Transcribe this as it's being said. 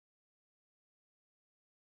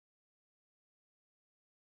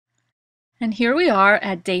And here we are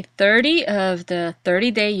at day 30 of the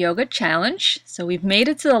 30-day yoga challenge. So we've made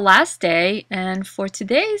it to the last day, and for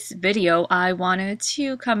today's video I wanted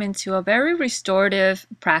to come into a very restorative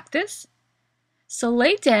practice. So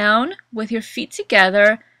lay down with your feet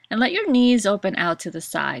together and let your knees open out to the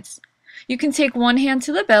sides. You can take one hand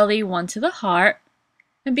to the belly, one to the heart,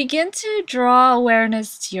 and begin to draw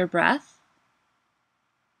awareness to your breath.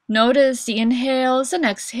 Notice the inhales and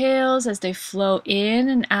exhales as they flow in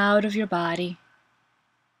and out of your body.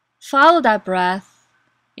 Follow that breath,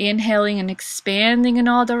 inhaling and expanding in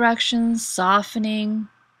all directions, softening,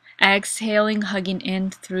 exhaling, hugging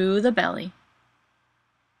in through the belly.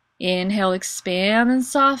 Inhale, expand and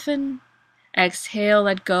soften. Exhale,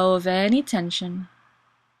 let go of any tension.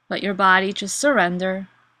 Let your body just surrender.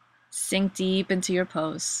 Sink deep into your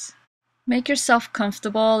pose. Make yourself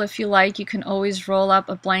comfortable. If you like, you can always roll up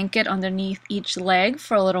a blanket underneath each leg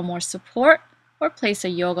for a little more support, or place a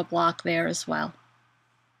yoga block there as well.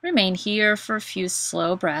 Remain here for a few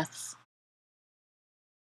slow breaths.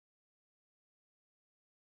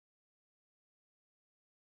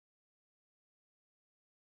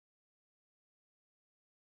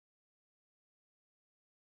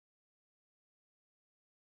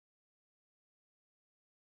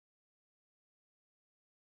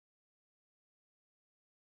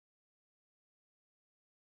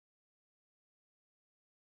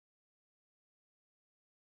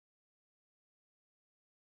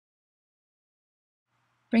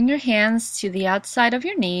 Bring your hands to the outside of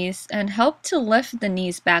your knees and help to lift the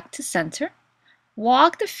knees back to center.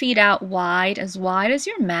 Walk the feet out wide as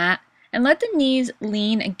your mat, and let the knees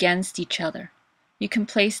lean against each other. You can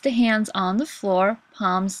place the hands on the floor,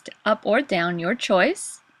 palms up or down, your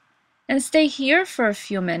choice, and stay here for a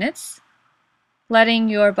few minutes, letting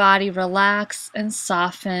your body relax and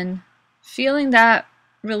soften, feeling that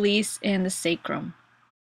release in the sacrum.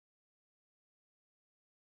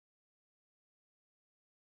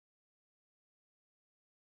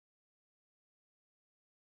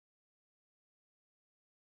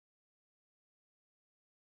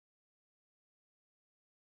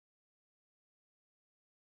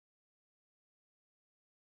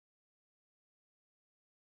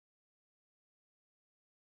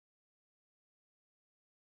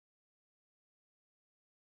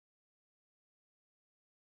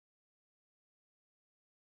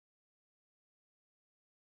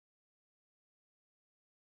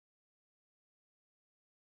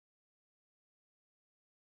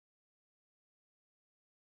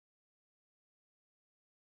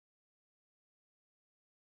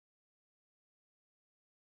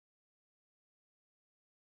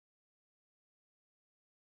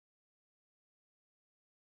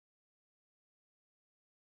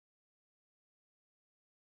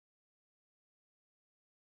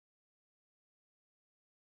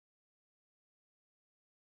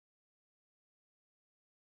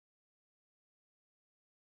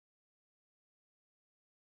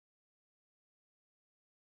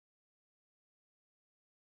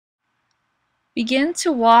 Begin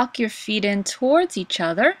to walk your feet in towards each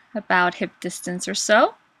other, about hip distance or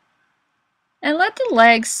so, and let the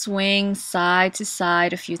legs swing side to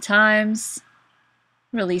side a few times,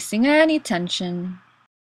 releasing any tension.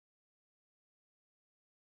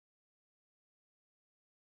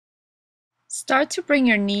 Start to bring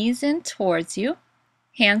your knees in towards you,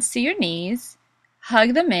 hands to your knees,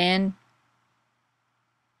 hug them in,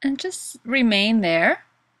 and just remain there,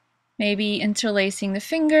 maybe interlacing the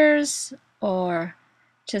fingers or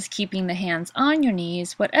just keeping the hands on your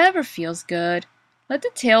knees, whatever feels good. Let the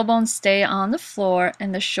tailbone stay on the floor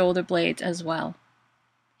and the shoulder blades as well.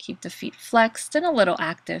 Keep the feet flexed and a little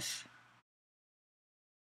active.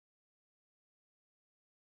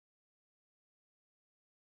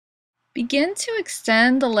 Begin to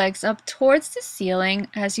extend the legs up towards the ceiling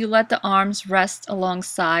as you let the arms rest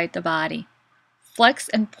alongside the body. Flex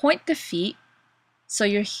and point the feet so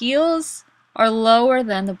your heels are lower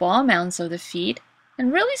than the ball mounds of the feet,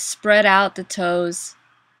 and really spread out the toes.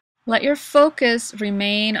 Let your focus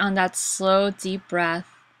remain on that slow, deep breath.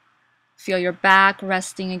 Feel your back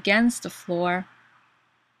resting against the floor.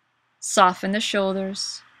 Soften the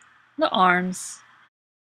shoulders, the arms.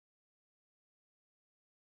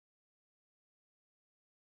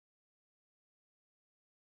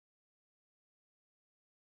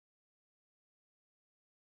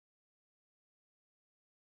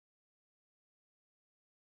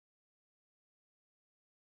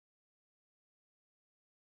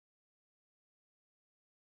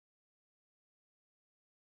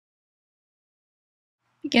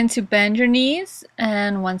 Begin to bend your knees,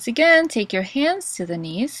 and once again take your hands to the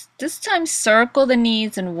knees. This time circle the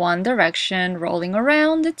knees in one direction, rolling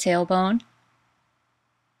around the tailbone.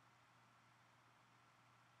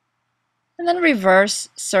 and then reverse,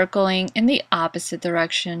 circling in the opposite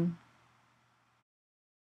direction.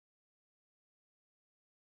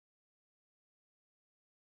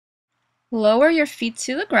 Lower your feet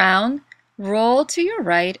to the ground, roll to your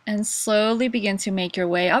right, and slowly begin to make your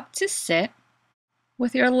way up to sit.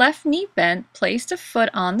 With your left knee bent, place the foot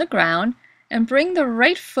on the ground and bring the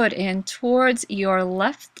right foot in towards your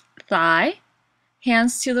left thigh,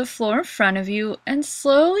 hands to the floor in front of you, and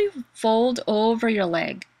slowly fold over your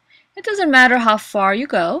leg. It doesn't matter how far you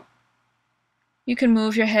go. You can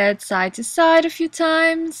move your head side to side a few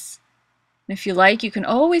times. And if you like, you can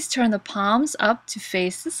always turn the palms up to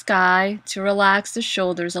face the sky to relax the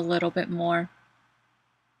shoulders a little bit more.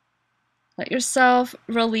 Let yourself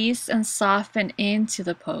release and soften into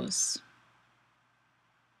the pose.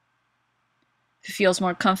 If it feels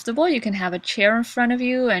more comfortable, you can have a chair in front of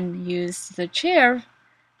you and use the chair,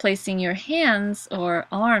 placing your hands or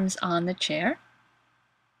arms on the chair.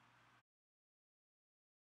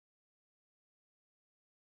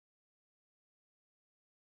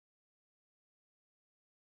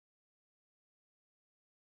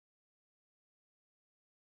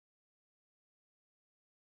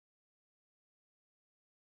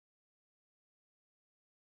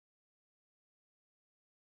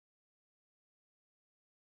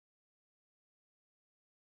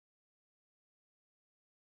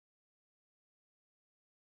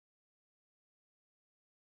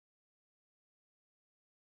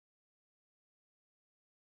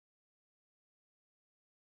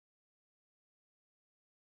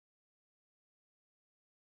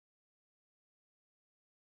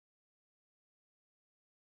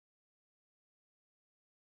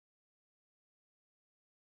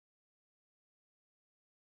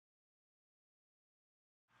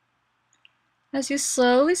 As you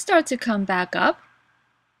slowly start to come back up,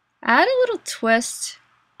 add a little twist.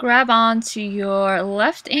 Grab onto your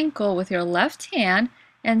left ankle with your left hand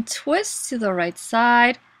and twist to the right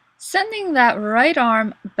side, sending that right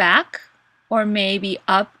arm back or maybe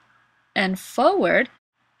up and forward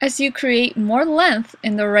as you create more length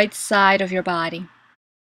in the right side of your body.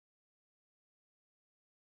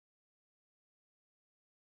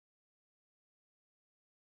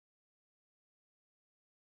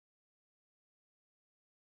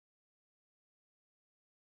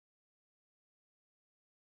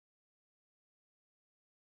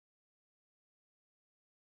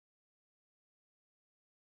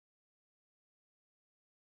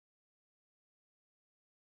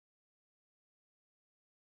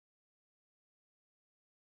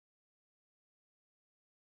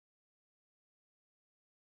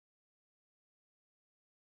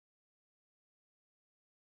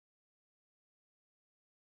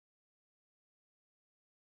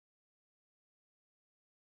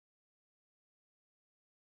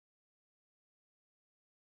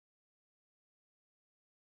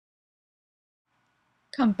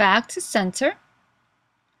 Come back to center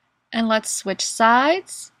and let's switch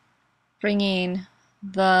sides, bringing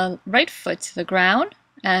the right foot to the ground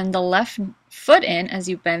and the left foot in as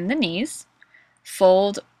you bend the knees.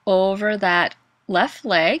 Fold over that left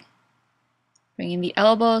leg, bringing the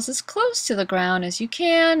elbows as close to the ground as you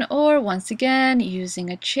can, or once again, using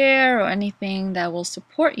a chair or anything that will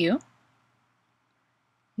support you.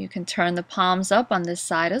 You can turn the palms up on this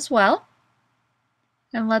side as well,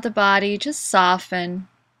 and let the body just soften,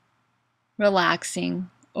 relaxing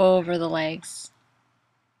over the legs.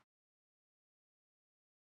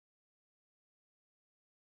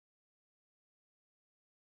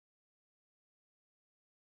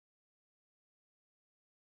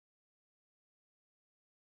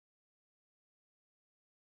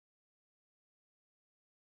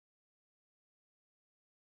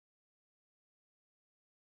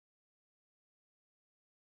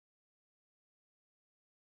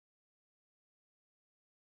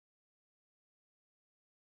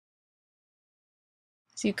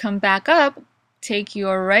 So you come back up, take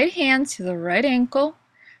your right hand to the right ankle,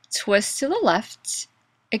 twist to the left,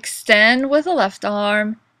 extend with the left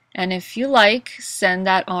arm, and if you like, send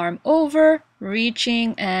that arm over,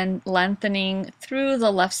 reaching and lengthening through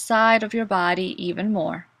the left side of your body even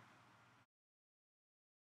more.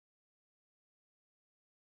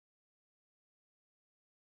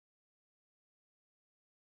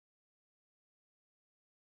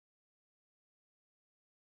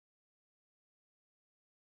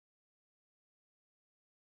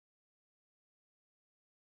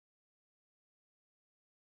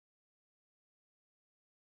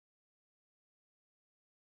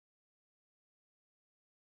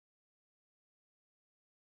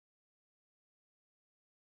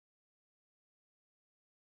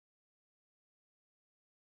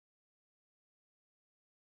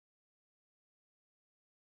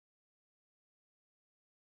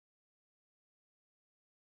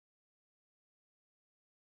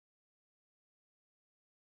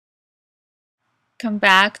 Come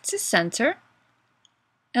back to center.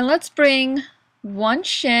 And let's bring one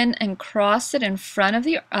shin and cross it in front of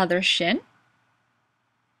the other shin.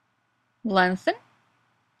 Lengthen.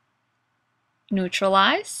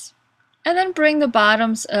 Neutralize. And then bring the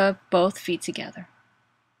bottoms of both feet together.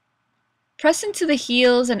 Press into the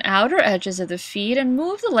heels and outer edges of the feet and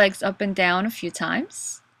move the legs up and down a few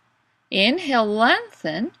times. Inhale,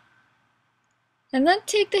 lengthen. And then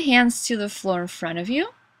take the hands to the floor in front of you.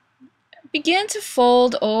 Begin to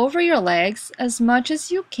fold over your legs as much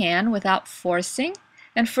as you can without forcing.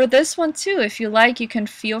 And for this one too, if you like, you can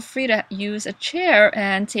feel free to use a chair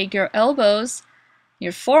and take your elbows,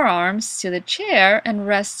 your forearms to the chair and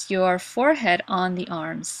rest your forehead on the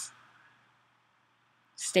arms.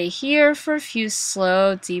 Stay here for a few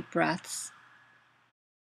slow, deep breaths.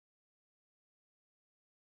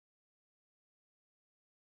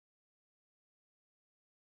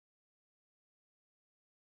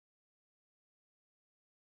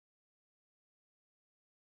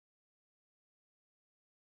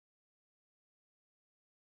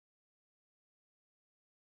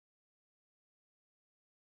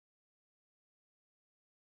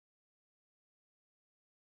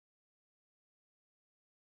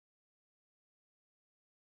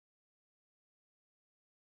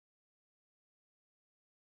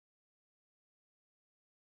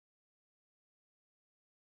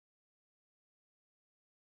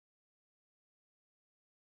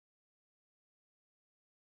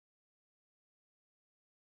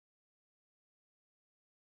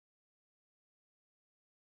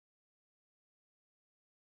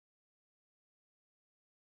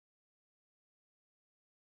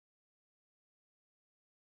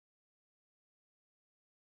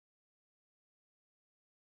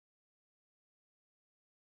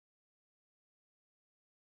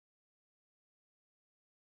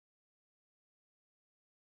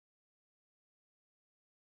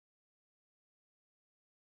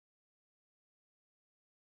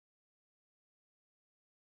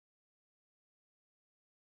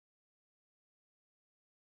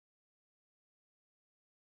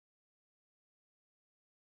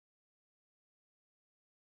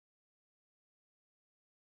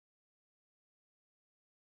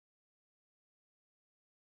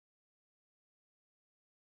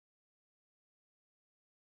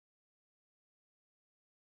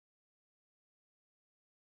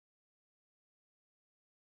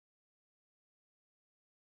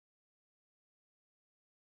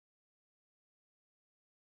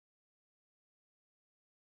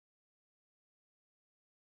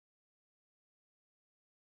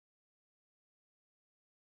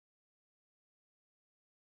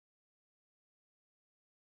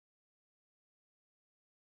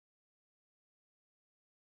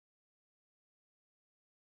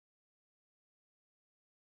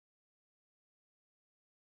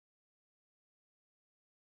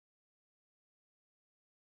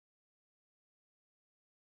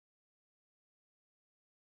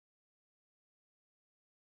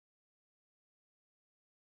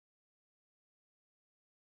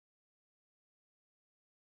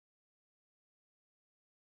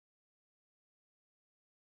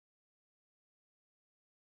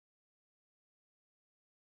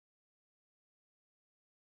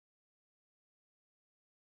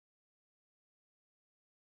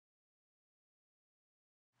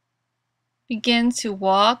 Begin to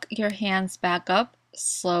walk your hands back up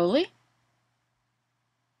slowly.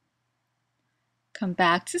 Come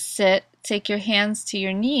back to sit. Take your hands to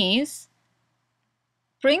your knees.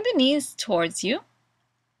 Bring the knees towards you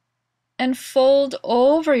and fold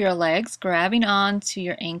over your legs, grabbing onto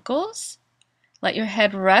your ankles. Let your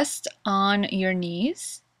head rest on your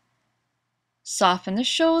knees. Soften the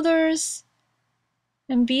shoulders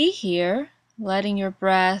and be here, letting your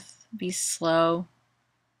breath be slow.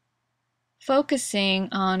 Focusing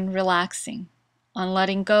on relaxing, on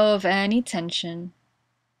letting go of any tension,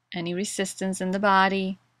 any resistance in the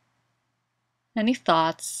body, any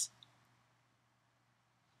thoughts.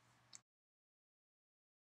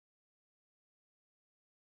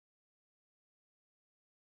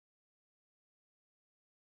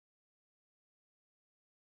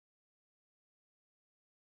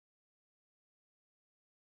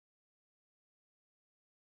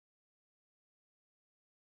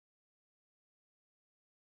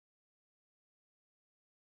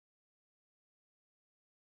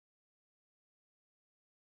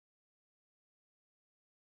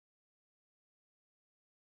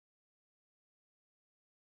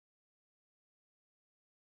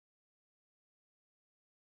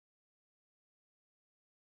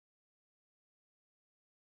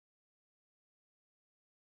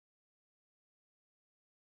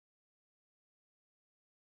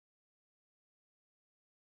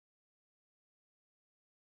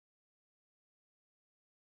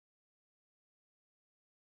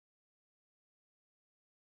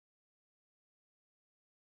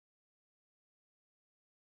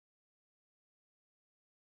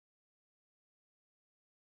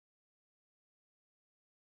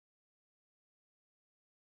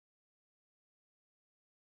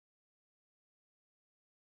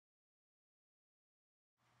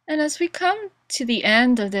 And as we come to the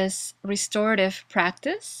end of this restorative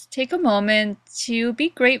practice, take a moment to be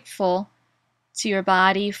grateful to your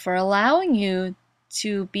body for allowing you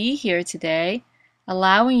to be here today,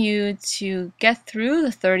 allowing you to get through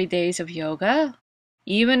the 30 days of yoga.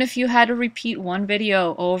 Even if you had to repeat one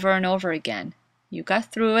video over and over again, you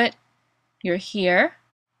got through it, you're here,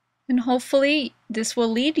 and hopefully this will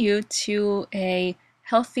lead you to a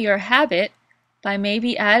healthier habit by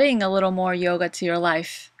maybe adding a little more yoga to your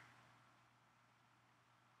life.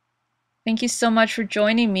 Thank you so much for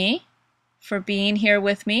joining me, for being here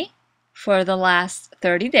with me for the last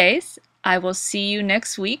 30 days. I will see you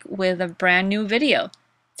next week with a brand new video.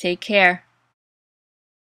 Take care.